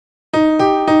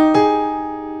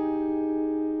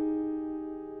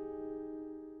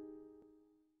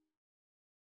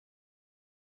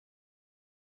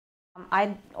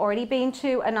I'd already been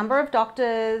to a number of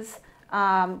doctors,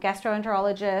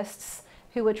 gastroenterologists,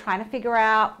 who were trying to figure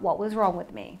out what was wrong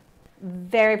with me.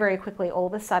 Very, very quickly, all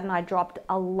of a sudden, I dropped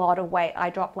a lot of weight. I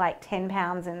dropped like 10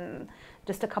 pounds in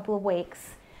just a couple of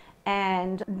weeks.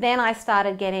 And then I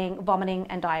started getting vomiting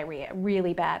and diarrhea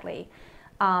really badly.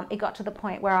 It got to the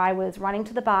point where I was running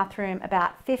to the bathroom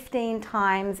about 15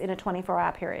 times in a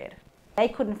 24-hour period. They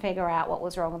couldn't figure out what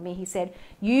was wrong with me. He said,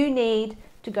 you need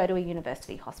to go to a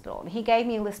university hospital. And he gave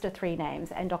me a list of 3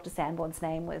 names, and Dr. Sandborn's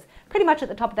name was pretty much at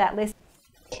the top of that list.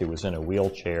 She was in a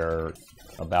wheelchair,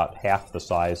 about half the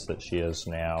size that she is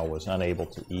now, was unable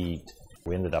to eat.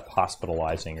 We ended up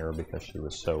hospitalizing her because she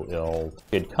was so ill.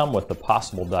 She had come with a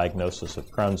possible diagnosis of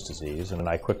Crohn's disease, and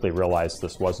I quickly realized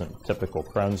this wasn't typical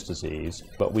Crohn's disease.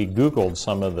 But we Googled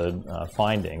some of the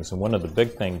findings, and one of the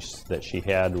big things that she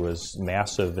had was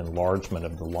massive enlargement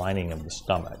of the lining of the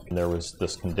stomach. And there was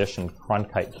this condition,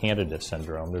 Cronkite Candida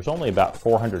syndrome. There's only about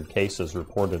 400 cases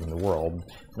reported in the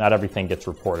world. Not everything gets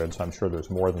reported, so I'm sure there's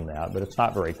more than that, but it's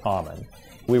not very common.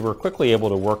 We were quickly able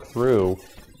to work through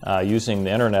using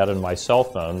the internet and my cell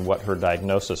phone what her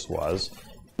diagnosis was.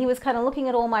 He was kind of looking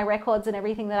at all my records and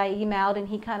everything that I emailed, and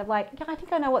he kind of like, yeah, I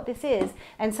think I know what this is.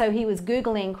 And so he was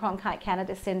Googling Cronkite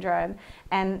Candida syndrome,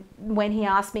 and when he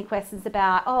asked me questions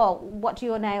about, oh, what do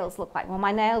your nails look like? Well,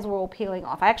 my nails were all peeling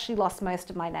off. I actually lost most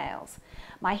of my nails.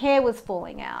 My hair was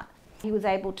falling out. He was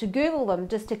able to Google them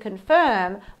just to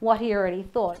confirm what he already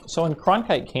thought. So in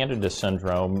Cronkite Candida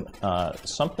syndrome,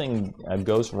 something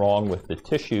goes wrong with the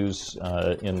tissues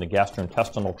in the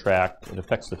gastrointestinal tract. It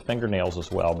affects the fingernails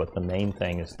as well, but the main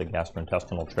thing is the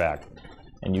gastrointestinal tract.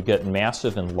 And you get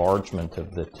massive enlargement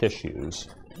of the tissues.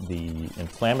 The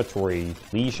inflammatory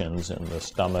lesions in the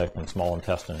stomach and small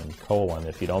intestine and colon,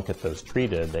 if you don't get those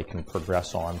treated, they can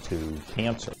progress on to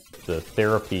cancer. The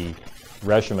therapy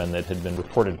regimen that had been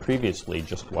reported previously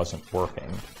just wasn't working.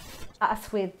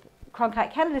 Us with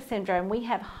Cronkite Candida syndrome, we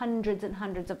have hundreds and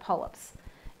hundreds of polyps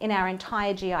in our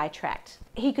entire GI tract.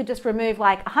 He could just remove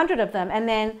like 100 of them, and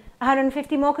then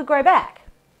 150 more could grow back.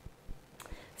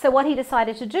 So what he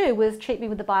decided to do was treat me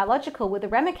with the biological, with the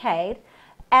Remicade,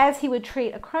 as he would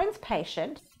treat a Crohn's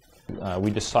patient.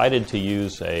 We decided to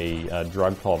use a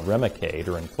drug called Remicade,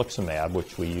 or infliximab,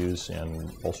 which we use in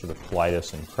ulcerative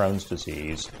colitis and Crohn's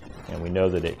disease, and we know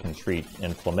that it can treat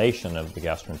inflammation of the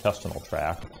gastrointestinal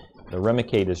tract. The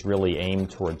Remicade is really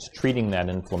aimed towards treating that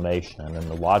inflammation, and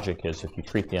the logic is if you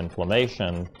treat the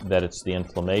inflammation, that it's the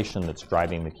inflammation that's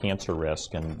driving the cancer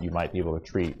risk, and you might be able to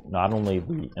treat not only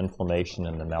the inflammation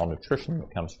and the malnutrition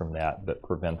that comes from that, but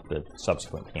prevent the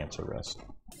subsequent cancer risk.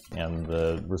 And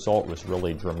the result was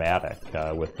really dramatic.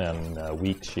 Within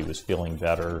weeks, she was feeling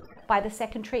better. By the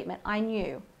second treatment, I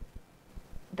knew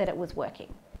that it was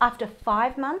working. After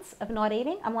 5 months of not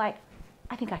eating, I'm like,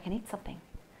 I think I can eat something.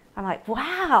 I'm like,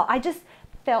 wow, I just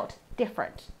felt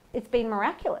different. It's been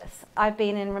miraculous. I've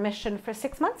been in remission for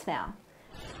 6 months now.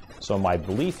 So my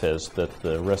belief is that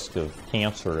the risk of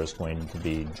cancer is going to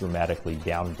be dramatically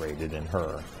downgraded in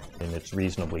her, and it's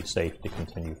reasonably safe to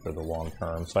continue for the long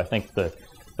term. So I think the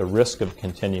risk of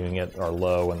continuing it are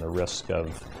low, and the risk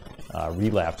of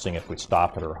relapsing if we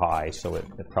stop it are high, so it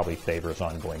probably favors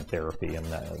ongoing therapy, and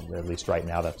at least right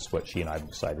now that's what she and I have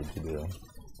decided to do.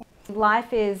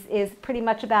 Life is pretty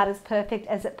much about as perfect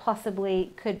as it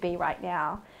possibly could be right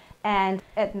now, and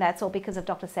that's all because of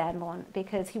Dr. Sandborn,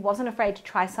 because he wasn't afraid to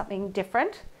try something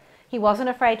different. He wasn't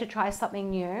afraid to try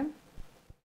something new.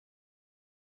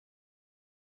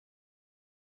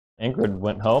 Ingrid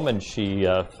went home and she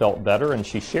felt better, and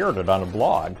she shared it on a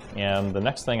blog. And the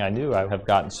next thing I knew, I have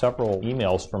gotten several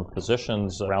emails from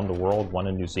physicians around the world, one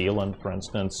in New Zealand, for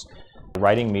instance,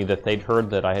 writing me that they'd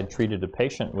heard that I had treated a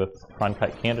patient with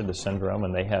Cronkite Candida syndrome,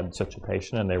 and they had such a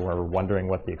patient, and they were wondering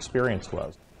what the experience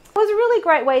was. It was a really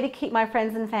great way to keep my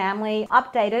friends and family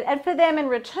updated, and for them in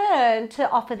return to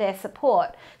offer their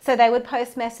support. So they would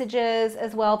post messages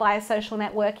as well via social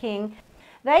networking.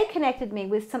 They connected me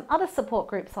with some other support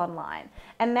groups online,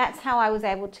 and that's how I was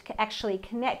able to actually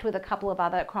connect with a couple of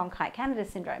other Cronkite Candida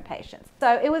syndrome patients.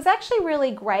 So it was actually really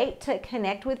great to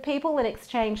connect with people and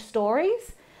exchange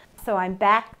stories. So I'm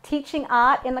back teaching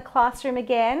art in the classroom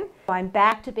again. I'm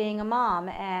back to being a mom,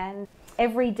 and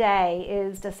every day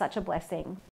is just such a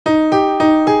blessing.